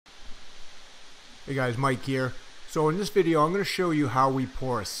Hey guys, Mike here. So in this video I'm going to show you how we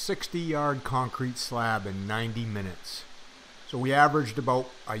pour a 60-yard concrete slab in 90 minutes. So we averaged about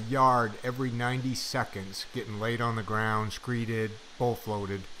a yard every 90 seconds getting laid on the ground, screeded, bolt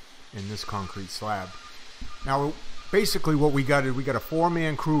loaded in this concrete slab. Now basically what we got is we got a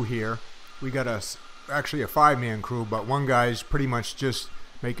 4-man crew here. We got actually a 5-man crew, but one guy's pretty much just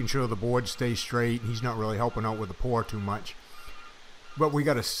making sure the boards stay straight. He's not really helping out with the pour too much. But we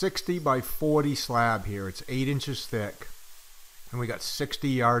got a 60 by 40 slab here. It's 8 inches thick, and we got 60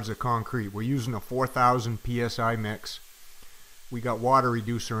 yards of concrete. We're using a 4,000 psi mix. We got water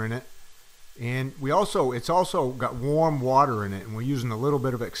reducer in it, and it's also got warm water in it, and we're using a little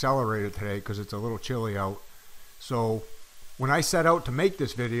bit of accelerator today because it's a little chilly out. So when I set out to make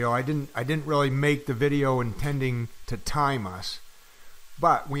this video, I didn't really make the video intending to time us,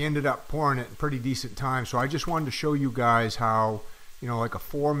 but we ended up pouring it in pretty decent time. So I just wanted to show you guys how, you know, like a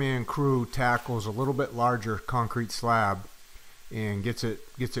 4-man crew tackles a little bit larger concrete slab and gets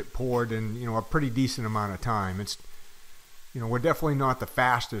it poured in, you know, a pretty decent amount of time. It's, you know, we're definitely not the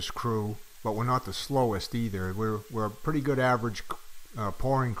fastest crew, but we're not the slowest either. We're a pretty good average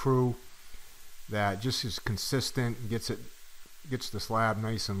pouring crew that just is consistent and gets the slab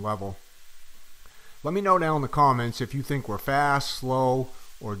nice and level. Let me know down in the comments if you think we're fast, slow,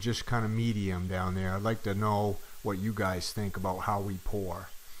 or just kind of medium down there. I'd like to know what you guys think about how we pour.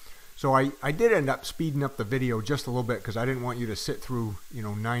 So I did end up speeding up the video just a little bit because I didn't want you to sit through, you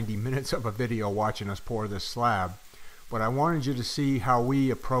know, 90 minutes of a video watching us pour this slab. But I wanted you to see how we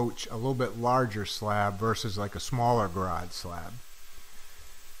approach a little bit larger slab versus like a smaller garage slab.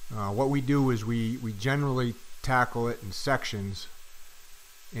 What we do is we generally tackle it in sections,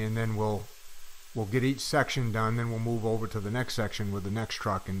 and then we'll get each section done, then we'll move over to the next section with the next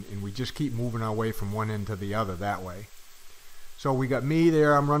truck, and we just keep moving our way from one end to the other that way. So we got me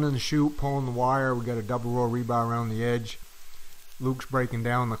there, I'm running the chute, pulling the wire, we got a double row rebar around the edge. Luke's breaking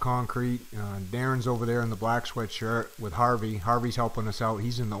down the concrete. Darren's over there in the black sweatshirt with Harvey. Harvey's helping us out,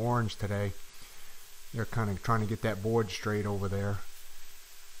 he's in the orange today. They're kind of trying to get that board straight over there.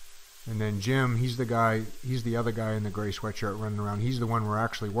 And then Jim, he's the other guy in the gray sweatshirt running around. He's the one we're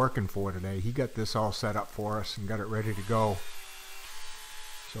actually working for today. He got this all set up for us and got it ready to go.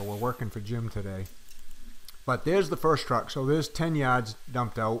 So we're working for Jim today. But there's the first truck. So there's 10 yards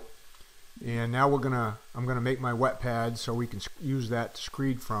dumped out. And now I'm gonna make my wet pad so we can use that to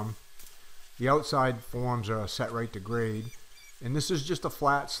screed from. The outside forms are set right to grade. And this is just a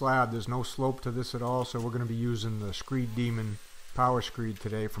flat slab. There's no slope to this at all. So we're gonna be using the Screed Demon Power Screed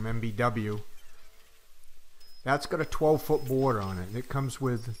today from MBW. That's got a 12-foot board on it. It comes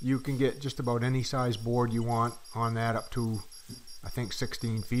with, you can get just about any size board you want on that, up to I think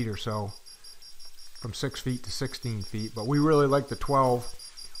 16 feet or so, from 6 feet to 16 feet, but we really like the 12.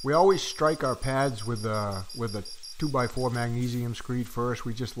 We always strike our pads with a 2x4 magnesium screed first.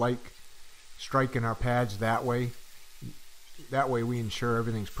 We just like striking our pads that way. That way we ensure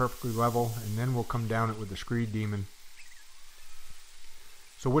everything's perfectly level, and then we'll come down it with the Screed Demon.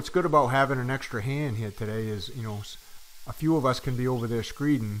 So what's good about having an extra hand here today is, you know, a few of us can be over there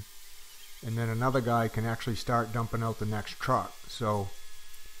screeding, and then another guy can actually start dumping out the next truck. So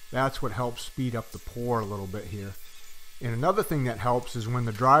that's what helps speed up the pour a little bit here. And another thing that helps is when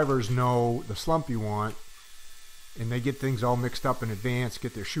the drivers know the slump you want, and they get things all mixed up in advance,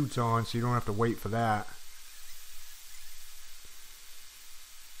 get their chutes on, so you don't have to wait for that.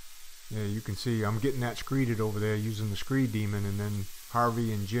 Yeah, you can see I'm getting that screeded over there using the Screed Demon, and then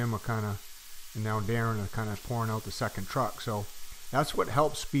Harvey and Jim are and now Darren are kind of pouring out the second truck. So that's what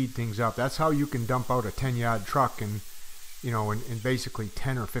helps speed things up. That's how you can dump out a 10-yard truck in, you know, in basically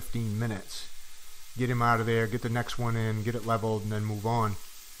 10 or 15 minutes. Get him out of there, get the next one in, get it leveled, and then move on.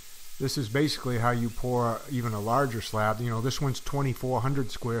 This is basically how you pour even a larger slab. You know, this one's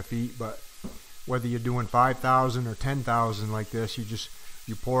 2,400 square feet, but whether you're doing 5,000 or 10,000 like this,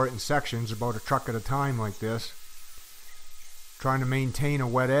 you pour it in sections, about a truck at a time like this, trying to maintain a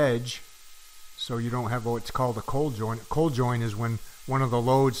wet edge so you don't have what's called a cold joint. A cold joint is when one of the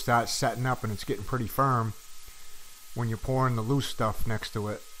loads starts setting up and it's getting pretty firm when you're pouring the loose stuff next to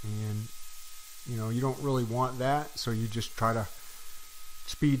it. And you know, you don't really want that, so you just try to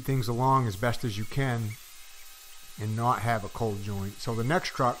speed things along as best as you can and not have a cold joint. So the next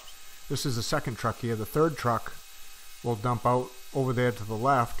truck, this is the second truck here, the third truck will dump out over there to the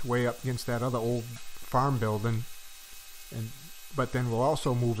left, way up against that other old farm building, but then we'll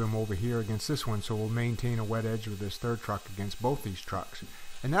also move him over here against this one, so we'll maintain a wet edge with this third truck against both these trucks.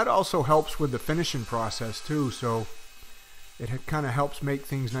 And that also helps with the finishing process too, so it kind of helps make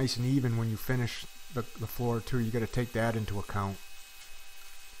things nice and even when you finish the floor too. You got to take that into account.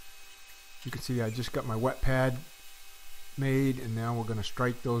 You can see I just got my wet pad made, and now we're going to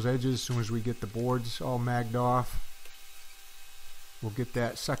strike those edges as soon as we get the boards all magged off. We'll get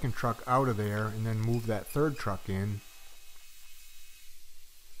that second truck out of there and then move that third truck in.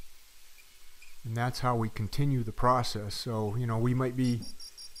 And that's how we continue the process. So, you know, we might be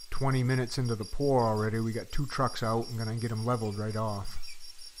 20 minutes into the pour already. We got 2 trucks out. I'm going to get them leveled right off.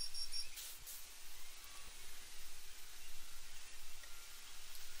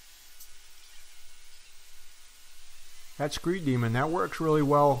 That screed demon, that works really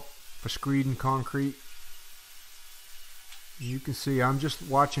well for screed and concrete. You can see I'm just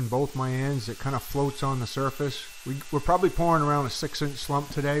watching both my ends. It kind of floats on the surface. We're probably pouring around a 6-inch slump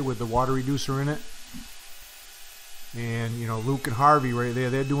today with the water reducer in it. And you know, Luke and Harvey right there,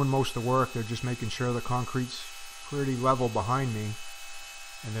 they're doing most of the work. They're just making sure the concrete's pretty level behind me.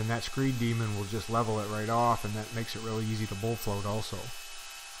 And then that screed demon will just level it right off, and that makes it really easy to bull float also.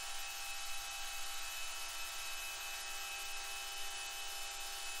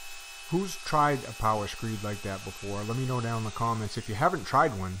 Who's tried a power screed like that before? Let me know down in the comments. If you haven't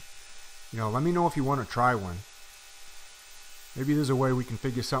tried one, you know, let me know if you want to try one. Maybe there's a way we can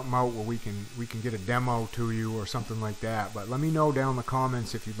figure something out where we can get a demo to you or something like that. But let me know down in the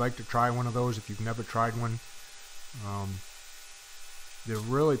comments if you'd like to try one of those, if you've never tried one. They're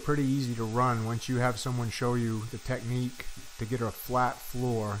really pretty easy to run once you have someone show you the technique to get a flat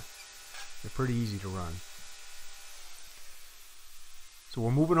floor. They're pretty easy to run. So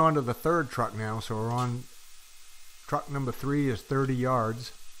we're moving on to the third truck now. So we're on truck number 3 is 30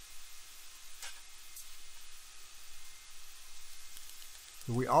 yards.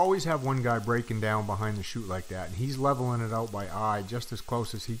 So we always have one guy breaking down behind the chute like that, and he's leveling it out by eye just as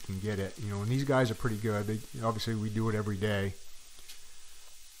close as he can get it. You know, and these guys are pretty good. Obviously we do it every day.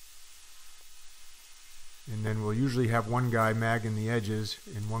 And then we'll usually have one guy magging the edges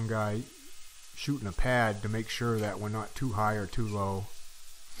and one guy shooting a pad to make sure that we're not too high or too low.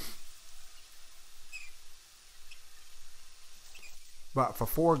 But for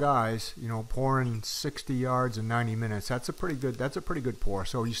 4 guys, you know, pouring 60 yards in 90 minutes, that's a pretty good pour.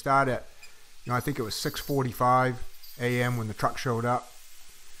 So you start at, you know, I think it was 6:45 a.m. when the truck showed up.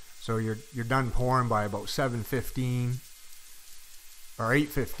 So you're done pouring by about 7:15 or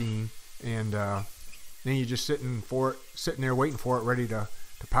 8:15, and then you're just sitting there waiting for it, ready to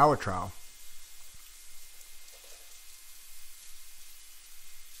power trowel.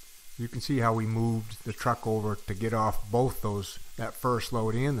 You can see how we moved the truck over to get off both those, that first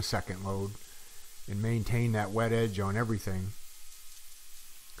load and the second load, and maintain that wet edge on everything.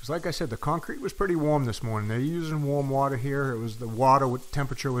 Because like I said, the concrete was pretty warm this morning. They're using warm water here. The water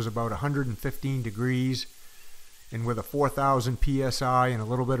temperature was about 115 degrees, and with a 4,000 psi and a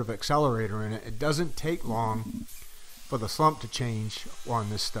little bit of accelerator in it, it doesn't take long for the slump to change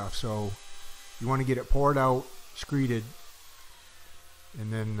on this stuff. So you want to get it poured out, screeded,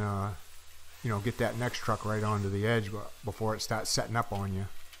 and then you know, get that next truck right onto the edge before it starts setting up on you.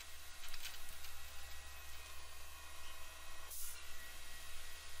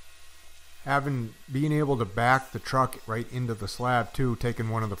 Being able to back the truck right into the slab too, taking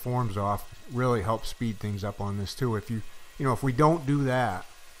one of the forms off, really helps speed things up on this too. If if we don't do that,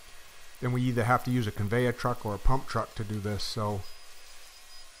 then we either have to use a conveyor truck or a pump truck to do this. So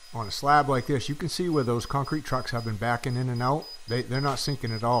on a slab like this, you can see where those concrete trucks have been backing in and out. They're not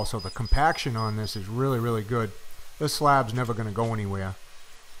sinking at all. So the compaction on this is really, really good. This slab's never going to go anywhere.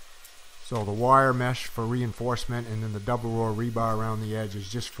 So the wire mesh for reinforcement, and then the double row rebar around the edge is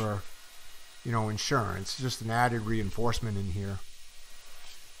just for, you know, insurance. Just an added reinforcement in here.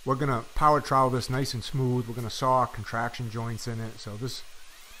 We're going to power trowel this nice and smooth. We're going to saw contraction joints in it. So this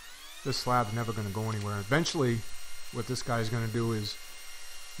slab's never going to go anywhere. Eventually, what this guy's going to do is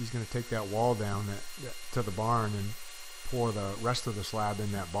he's going to take that wall down to the barn and pour the rest of the slab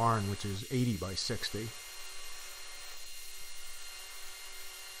in that barn, which is 80 by 60.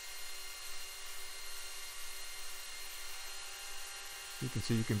 You can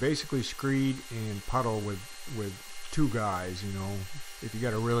see you can basically screed and puddle with 2 guys, you know, if you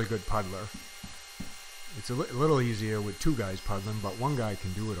got a really good puddler. It's a little easier with 2 guys puddling, but 1 guy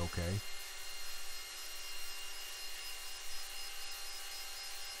can do it okay.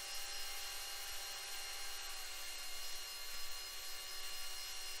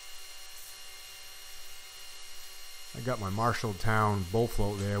 I got my Marshalltown bull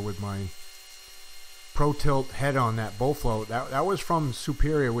float there with my Pro Tilt head on that bull float. That was from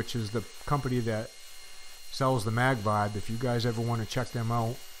Superior, which is the company that sells the Mag Vibe. If you guys ever want to check them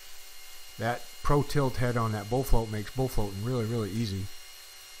out, that Pro Tilt head on that bull float makes bull floating really, really easy.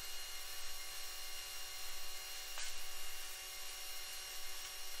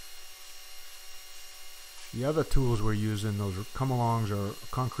 The other tools we're using, those come-alongs or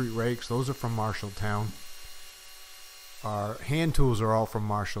concrete rakes, those are from Marshalltown. Our hand tools are all from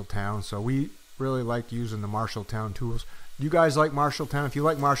Marshalltown, so we really like using the Marshalltown tools. You guys like Marshalltown? If you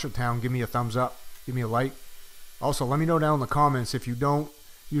like Marshalltown, give me a thumbs up, give me a like. Also, let me know down in the comments, if you don't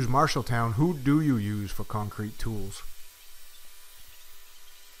use Marshalltown, who do you use for concrete tools?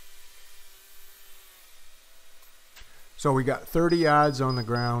 So we got 30 yards on the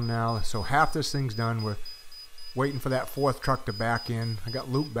ground now, so half this thing's done. We're waiting for that fourth truck to back in. I got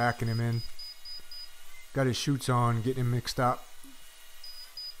Luke backing him in. Got his chutes on, getting him mixed up.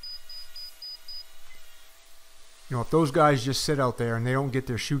 You know, if those guys just sit out there and they don't get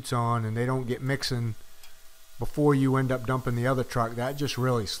their chutes on and they don't get mixing before you end up dumping the other truck, that just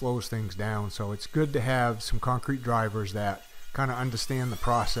really slows things down. So it's good to have some concrete drivers that kind of understand the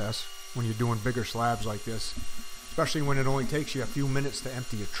process when you're doing bigger slabs like this, especially when it only takes you a few minutes to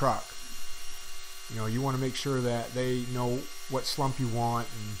empty a truck. You know, you want to make sure that they know what slump you want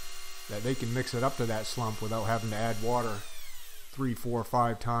and that they can mix it up to that slump without having to add water 3, 4,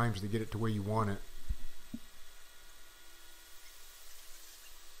 5 times to get it to where you want it.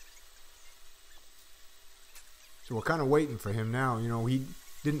 So we're kind of waiting for him now. You know, he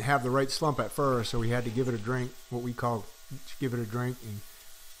didn't have the right slump at first, so he had to give it a drink, what we call give it a drink, and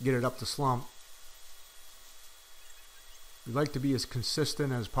get it up to slump. We like to be as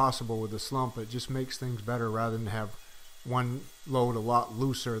consistent as possible with the slump. It just makes things better rather than have one load a lot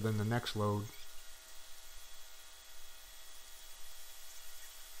looser than the next load.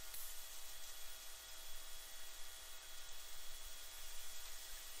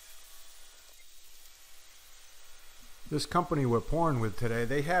 This company we're pouring with today,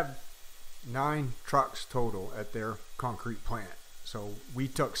 they have 9 trucks total at their concrete plant. So we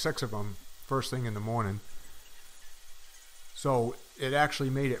took 6 of them first thing in the morning. So it actually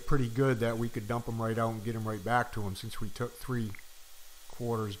made it pretty good that we could dump them right out and get them right back to him, since we took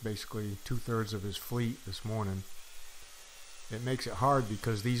 3/4, basically 2/3 of his fleet this morning. It makes it hard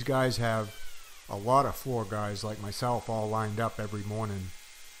because these guys have a lot of floor guys like myself all lined up every morning.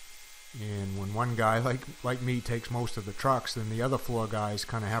 And when one guy like me takes most of the trucks, then the other floor guys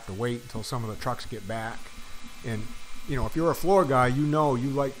kind of have to wait until some of the trucks get back. And you know, if you're a floor guy, you know you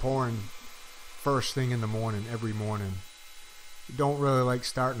like pouring first thing in the morning every morning. You don't really like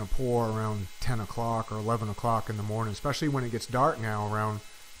starting to pour around 10 o'clock or 11 o'clock in the morning, especially when it gets dark now around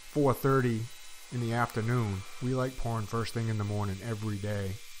 4:30 in the afternoon. We like pouring first thing in the morning every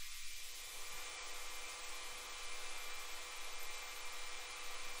day.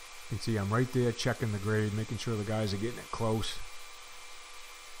 You can see I'm right there checking the grade, making sure the guys are getting it close.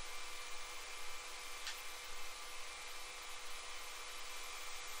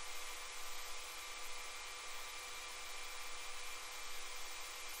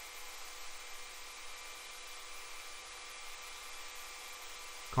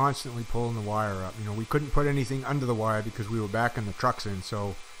 Constantly pulling the wire up. You know, we couldn't put anything under the wire because we were backing the trucks in,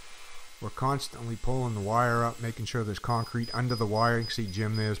 so we're constantly pulling the wire up, making sure there's concrete under the wire. You can see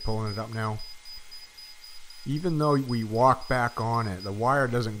Jim there's pulling it up now. Even though we walk back on it, the wire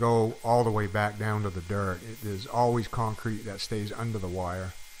doesn't go all the way back down to the dirt. There's always concrete that stays under the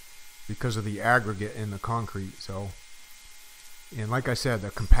wire because of the aggregate in the concrete. So, and like I said,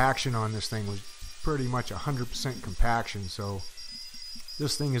 the compaction on this thing was pretty much 100% compaction, so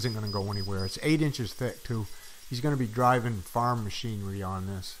this thing isn't going to go anywhere. It's 8 inches thick too. He's going to be driving farm machinery on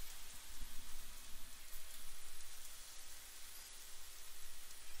this.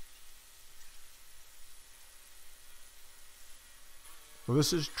 So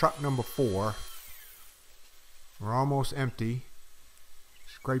this is truck number 4. We're almost empty.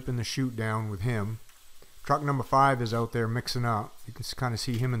 Scraping the chute down with him. Truck number 5 is out there mixing up. You can kind of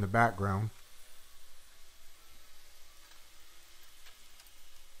see him in the background.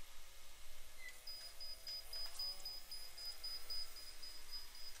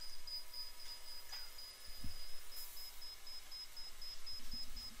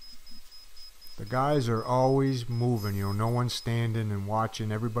 The guys are always moving, you know, no one's standing and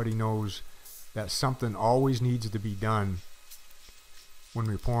watching. Everybody knows that something always needs to be done when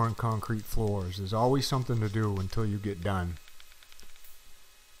we're pouring concrete floors. There's always something to do until you get done.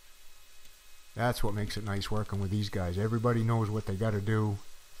 That's what makes it nice working with these guys. Everybody knows what they got to do,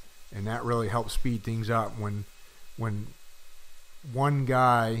 and that really helps speed things up when one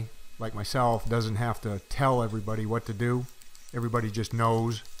guy like myself doesn't have to tell everybody what to do. Everybody just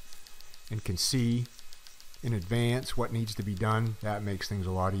knows and can see in advance what needs to be done. That makes things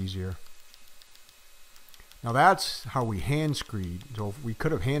a lot easier. Now that's how we hand screed. So we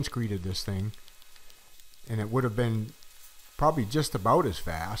could have hand screeded this thing and it would have been probably just about as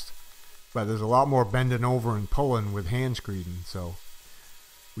fast, but there's a lot more bending over and pulling with hand screeding. So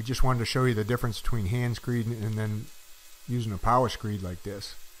we just wanted to show you the difference between hand screeding and then using a power screed like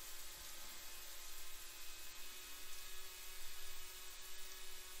this.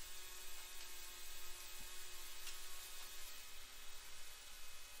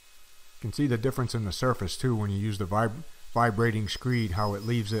 You can see the difference in the surface too when you use the vibrating screed, how it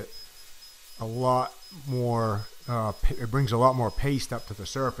leaves it a lot more, it brings a lot more paste up to the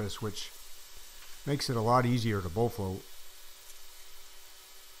surface, which makes it a lot easier to bow float.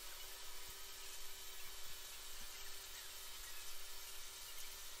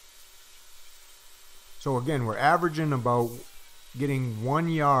 So again, we're averaging about getting 1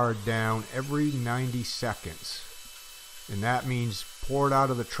 yard down every 90 seconds. And that means poured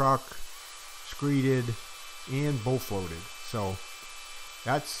out of the truck, screeded, and bow floated. So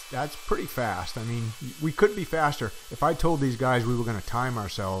that's pretty fast. I mean, we could be faster. If I told these guys we were going to time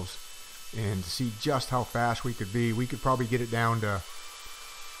ourselves and see just how fast we could be, we could probably get it down to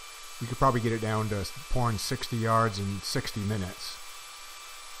pouring 60 yards in 60 minutes.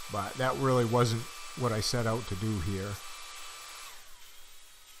 But that really wasn't what I set out to do here.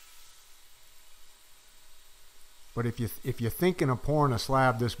 But if you're thinking of pouring a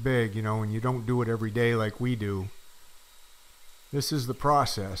slab this big, you know, and you don't do it every day like we do, this is the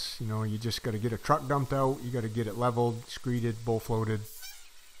process. You know, you just got to get a truck dumped out, you got to get it leveled, screeded, bow floated,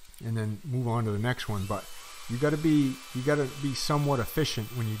 and then move on to the next one. But you got to be somewhat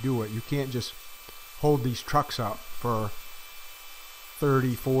efficient when you do it. You can't just hold these trucks up for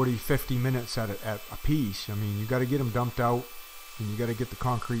 30, 40, 50 minutes at a piece. I mean, you got to get them dumped out, and you got to get the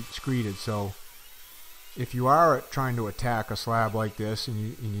concrete screeded. So if you are trying to attack a slab like this and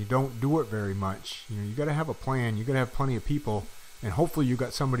you don't do it very much, you know, you got to have a plan. You got to have plenty of people, and hopefully you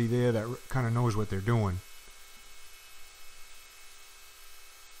got somebody there that kind of knows what they're doing.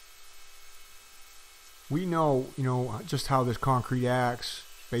 We know, you know, just how this concrete acts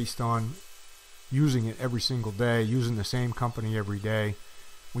based on using it every single day, using the same company every day.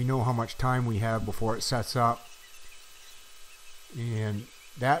 We know how much time we have before it sets up, and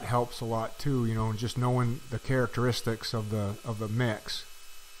that helps a lot too, you know, just knowing the characteristics of the mix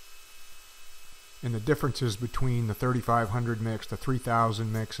and the differences between the 3500 mix, the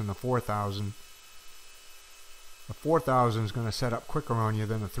 3000 mix, and the 4000. The 4000 is going to set up quicker on you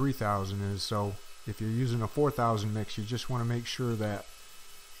than the 3000 is. So if you're using a 4000 mix, you just want to make sure that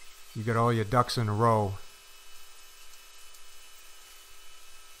you got all your ducks in a row.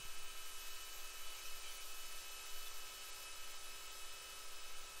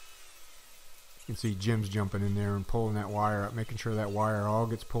 You can see Jim's jumping in there and pulling that wire up, making sure that wire all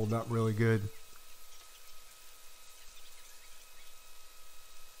gets pulled up really good.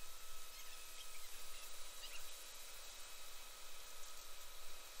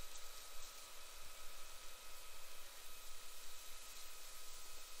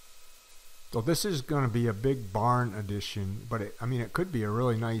 So this is going to be a big barn addition, but I mean, it could be a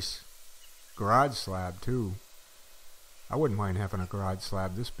really nice garage slab too. I wouldn't mind having a garage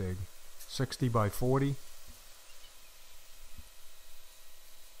slab this big. 60 by 40.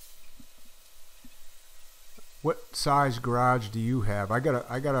 What size garage do you have? I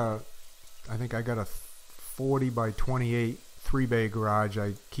think I got a 40 by 28 3-bay garage.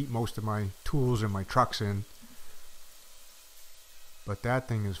 I keep most of my tools and my trucks in. But that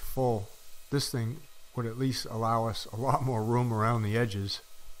thing is full. This thing would at least allow us a lot more room around the edges.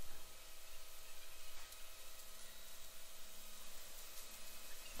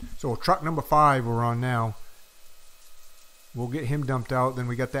 So truck number 5 we're on now. We'll get him dumped out. Then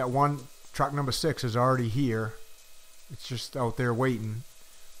we got that one. Truck number 6 is already here. It's just out there waiting.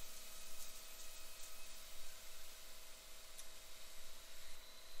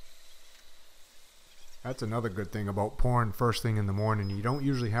 That's another good thing about pouring first thing in the morning. You don't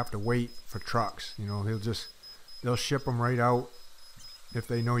usually have to wait for trucks. You know, they'll ship them right out if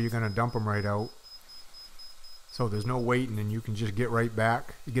they know you're going to dump them right out. So there's no waiting, and you can just get right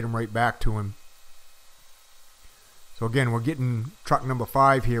back. You get them right back to him. So again, we're getting truck number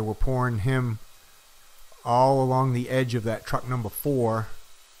 5 here. We're pouring him all along the edge of that truck number 4,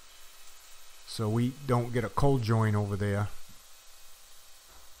 so we don't get a cold joint over there.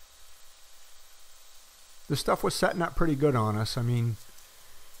 This stuff was setting up pretty good on us. I mean,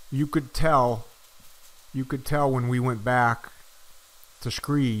 you could tell when we went back to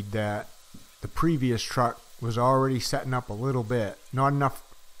screed that the previous truck was already setting up a little bit. Not enough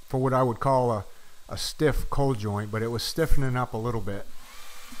for what I would call a stiff cold joint, but it was stiffening up a little bit.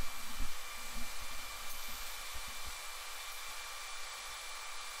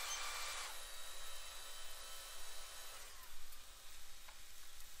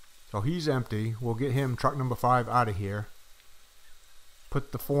 So he's empty. We'll get him, truck number 5, out of here.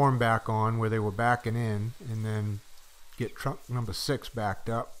 Put the form back on where they were backing in, and then get truck number 6 backed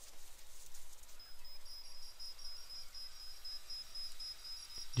up.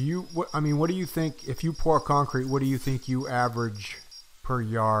 What do you think, if you pour concrete, what do you think you average per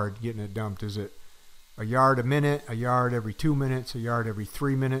yard getting it dumped? Is it a yard a minute, a yard every 2 minutes, a yard every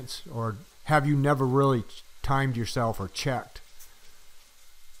 3 minutes, or have you never really timed yourself or checked?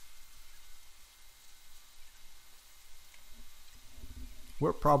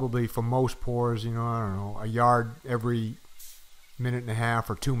 We're probably, for most pours, you know, I don't know, a yard every minute and a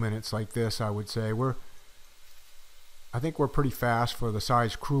half or 2 minutes like this, I would say. I think we're pretty fast for the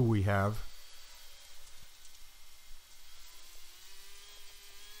size crew we have.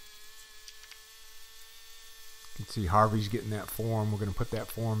 You can see Harvey's getting that form. We're going to put that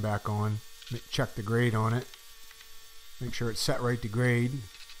form back on. Check the grade on it. Make sure it's set right to grade.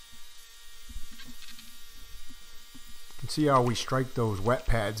 You can see how we strike those wet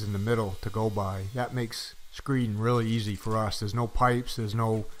pads in the middle to go by. That makes screeding really easy for us. There's no pipes. There's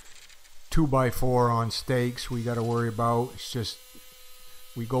no 2x4 on stakes we got to worry about. It's just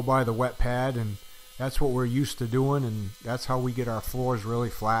we go by the wet pad, and that's what we're used to doing, and that's how we get our floors really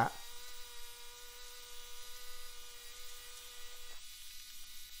flat.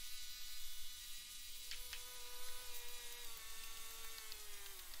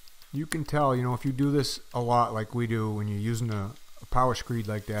 You can tell, you know, if you do this a lot like we do when you're using a power screed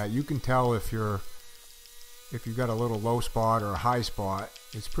like that, you can tell if you've got a little low spot or a high spot.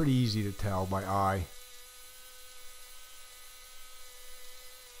 It's pretty easy to tell by eye.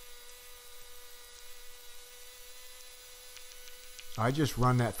 I just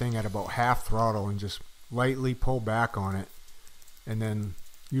run that thing at about half throttle and just lightly pull back on it. And then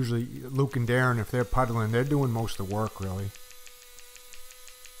usually Luke and Darren, if they're puddling, they're doing most of the work really.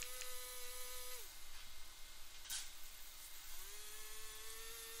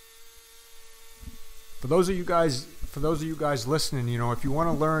 For those of you guys listening, you know, if you want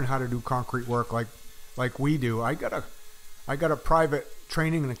to learn how to do concrete work like we do, I got a private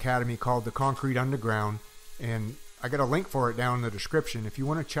training academy called the Concrete Underground, and I got a link for it down in the description. If you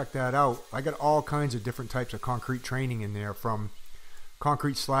want to check that out, I got all kinds of different types of concrete training in there, from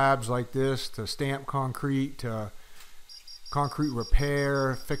concrete slabs like this to stamp concrete to concrete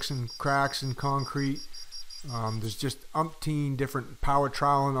repair, fixing cracks in concrete. There's just umpteen different power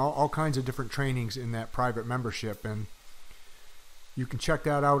trowel and all kinds of different trainings in that private membership, and you can check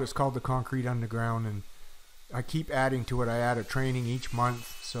that out. It's called the Concrete Underground, and I keep adding to it. I add a training each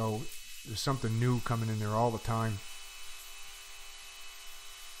month, so there's something new coming in there all the time.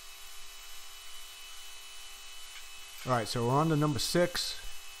 Alright, so we're on to number 6.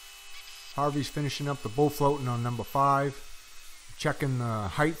 Harvey's finishing up the bull floating on number 5. Checking the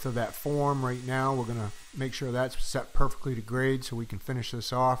height of that form right now. We're going to make sure that's set perfectly to grade so we can finish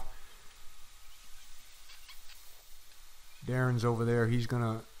this off. Darren's over there. He's going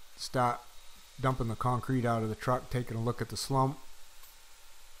to start dumping the concrete out of the truck, taking a look at the slump.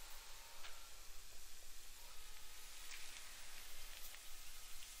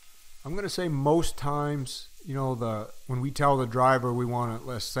 I'm going to say most times, you know, when we tell the driver we want,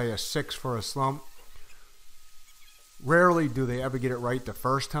 let's say, a 6 for a slump, rarely do they ever get it right the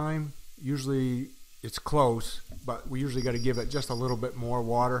first time. Usually it's close, but we usually got to give it just a little bit more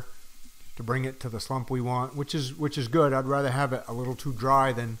water to bring it to the slump we want, which is good. I'd rather have it a little too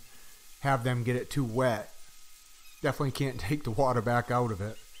dry than have them get it too wet. Definitely can't take the water back out of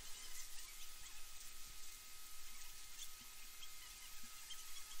it.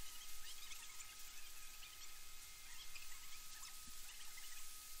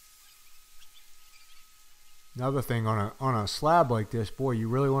 Another thing, on a slab like this, boy, you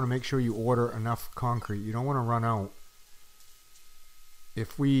really want to make sure you order enough concrete. You don't want to run out.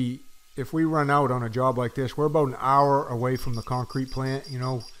 If we run out on a job like this, we're about an hour away from the concrete plant. You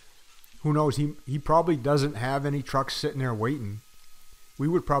know, who knows? He probably doesn't have any trucks sitting there waiting. We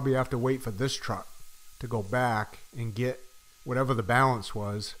would probably have to wait for this truck to go back and get whatever the balance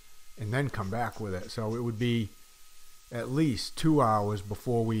was, and then come back with it. So it would be at least 2 hours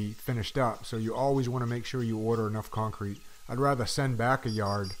before we finished up. So you always want to make sure you order enough concrete. I'd rather send back a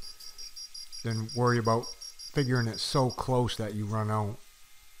yard than worry about figuring it so close that you run out.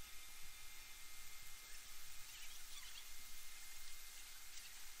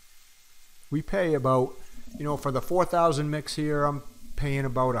 We pay about, you know, for the 4,000 mix here, I'm paying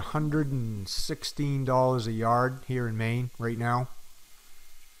about $116 a yard here in Maine right now.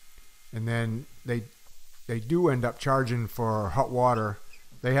 And then they do end up charging for hot water.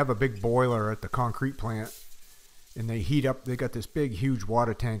 They have a big boiler at the concrete plant, and they heat up. They got this big, huge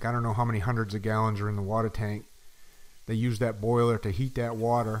water tank. I don't know how many hundreds of gallons are in the water tank. They use that boiler to heat that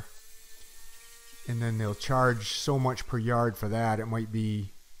water, and then they'll charge so much per yard for that. It might be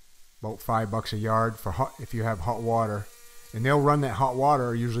about $5 a yard for hot, if you have hot water. And they'll run that hot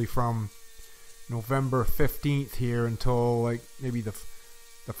water usually from November 15th here until like maybe the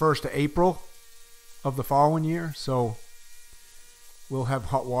 1st of April of the following year. So we'll have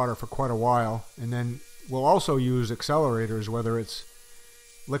hot water for quite a while. And then we'll also use accelerators, whether it's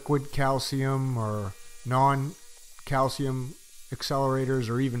liquid calcium or non-calcium accelerators,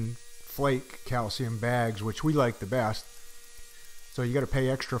 or even flake calcium bags, which we like the best. So you got to pay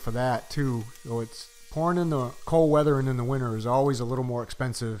extra for that too. So it's pouring in the cold weather and in the winter is always a little more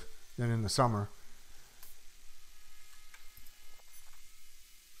expensive than in the summer.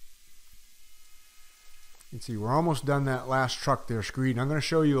 You can see we're almost done that last truck there, Screed. I'm going to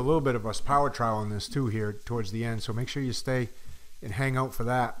show you a little bit of us power trialing this too here towards the end, so make sure you stay and hang out for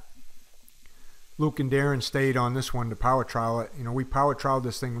that. Luke and Darren stayed on this one to power trial it. You know, we power trialed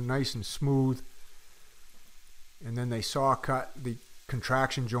this thing nice and smooth, and then they saw cut the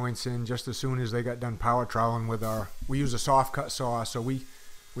contraction joints in just as soon as they got done power trialing with our, we use a soft cut saw, so we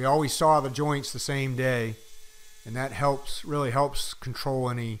always saw the joints the same day, and that really helps control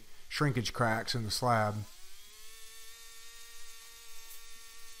any shrinkage cracks in the slab.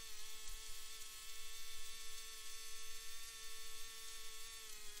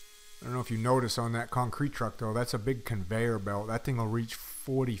 I don't know if you notice on that concrete truck though, that's a big conveyor belt. That thing will reach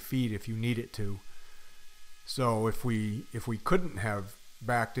 40 feet if you need it to. So if we couldn't have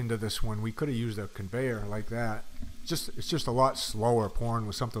backed into this one, we could have used a conveyor like that. It's just a lot slower pouring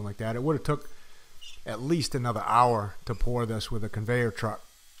with something like that. It would have took at least another hour to pour this with a conveyor truck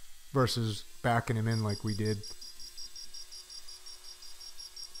versus backing him in like we did.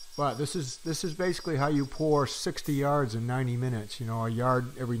 But this is basically how you pour 60 yards in 90 minutes. You know, a yard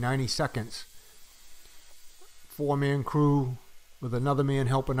every 90 seconds. 4-man crew with another man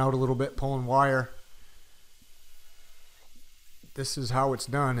helping out a little bit, pulling wire. This is how it's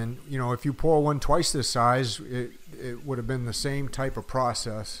done. And you know, if you pour one twice this size, it would have been the same type of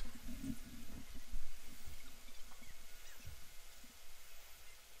process.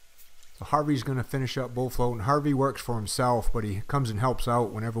 So Harvey's going to finish up bull float, and Harvey works for himself, but he comes and helps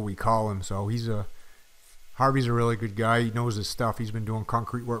out whenever we call him. So Harvey's a really good guy. He knows his stuff. He's been doing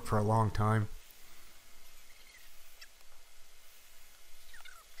concrete work for a long time.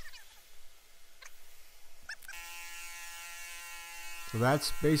 So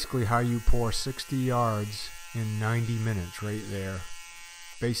that's basically how you pour 60 yards in 90 minutes right there.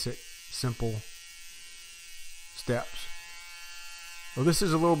 Basic, simple steps. Well, this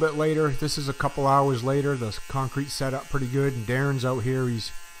is a little bit later. This is a couple hours later. The concrete set up pretty good, and Darren's out here.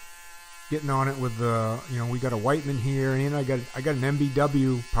 He's getting on it with the, you know, we got a Whiteman here, and I got an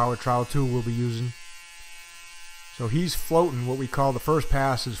MBW power trowel too we'll be using. So he's floating. What we call the first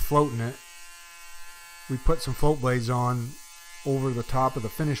pass is floating it. We put some float blades on over the top of the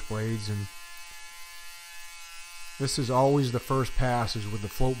finish blades, and this is always the first pass is with the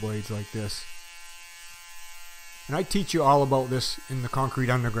float blades like this. And I teach you all about this in the Concrete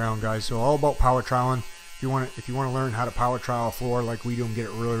Underground, guys. So all about power troweling. If you want to learn how to power trowel a floor like we do and get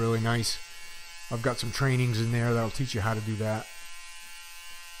it really, really nice, I've got some trainings in there that'll teach you how to do that.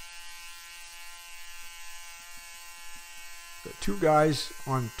 Got two guys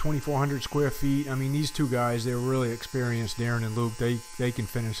on 2,400 square feet. I mean, these two guys, they're really experienced. Darren and Luke, they can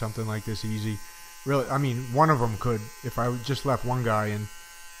finish something like this easy. Really, I mean, one of them could. If I just left one guy and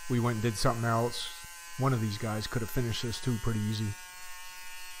we went and did something else, one of these guys could have finished this too pretty easy.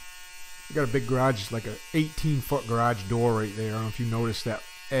 We got a big garage, like a 18-foot garage door right there. I don't know if you noticed that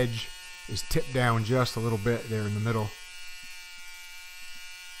edge is tipped down just a little bit there in the middle.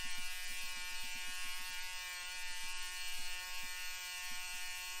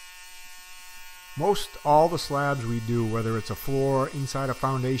 Most all the slabs we do, whether it's a floor, inside a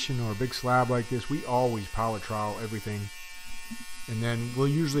foundation, or a big slab like this, we always power trowel everything. And then we'll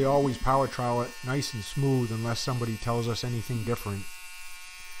usually always power trowel it nice and smooth unless somebody tells us anything different.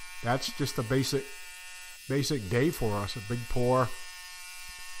 That's just a basic day for us. A big pour,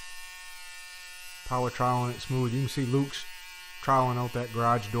 power troweling it smooth. You can see Luke's troweling out that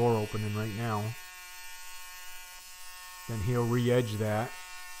garage door opening right now. Then he'll re-edge that.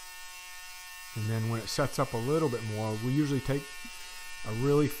 And then when it sets up a little bit more, we usually take a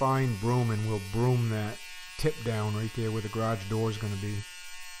really fine broom and we'll broom that tip down right there where the garage door is going to be. You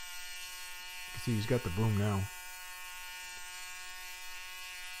can see he's got the broom now.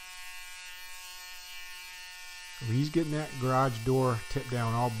 So he's getting that garage door tip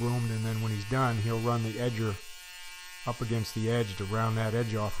down all broomed, and then when he's done, he'll run the edger up against the edge to round that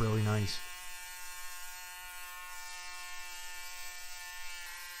edge off really nice.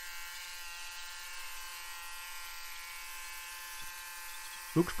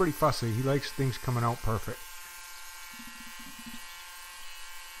 Luke's pretty fussy. He likes things coming out perfect.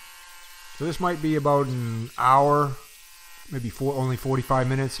 So this might be about an hour, maybe only 45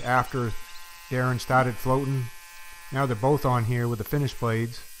 minutes after Darren started floating. Now they're both on here with the finish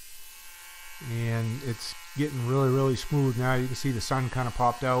blades, and it's getting really smooth. Now you can see the sun kind of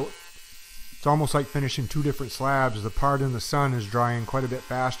popped out. It's almost like finishing two different slabs. The part in the sun is drying quite a bit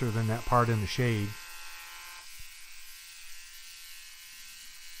faster than that part in the shade.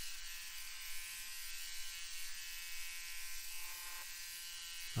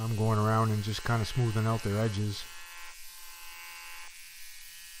 I'm going around and just kind of smoothing out their edges.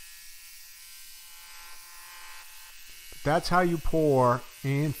 But that's how you pour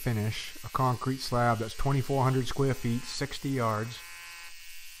and finish a concrete slab that's 2,400 square feet, 60 yards.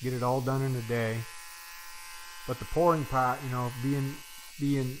 Get it all done in a day. But the pouring part, you know,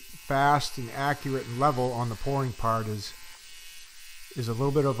 being fast and accurate and level on the pouring part is a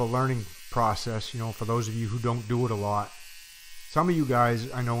little bit of a learning process, you know, for those of you who don't do it a lot. Some of you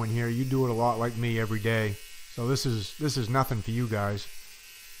guys I know in here, you do it a lot like me every day. So this is nothing for you guys.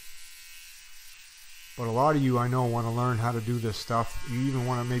 But a lot of you I know want to learn how to do this stuff. You even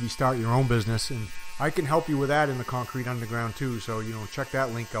want to maybe start your own business, and I can help you with that in the Concrete Underground too. So, you know, check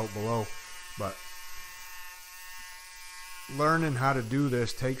that link out below. But learning how to do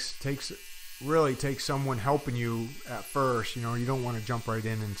this really takes someone helping you at first. You know, you don't want to jump right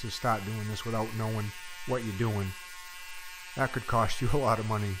in and just start doing this without knowing what you're doing. That could cost you a lot of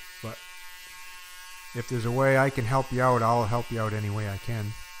money, but if there's a way I can help you out, I'll help you out any way I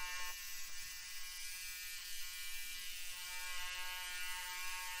can.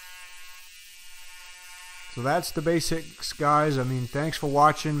 So that's the basics, guys. I mean, thanks for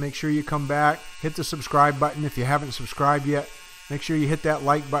watching. Make sure you come back. Hit the subscribe button if you haven't subscribed yet. Make sure you hit that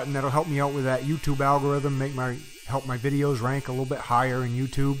like button. That'll help me out with that YouTube algorithm, help my videos rank a little bit higher in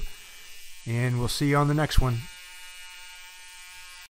YouTube. And we'll see you on the next one.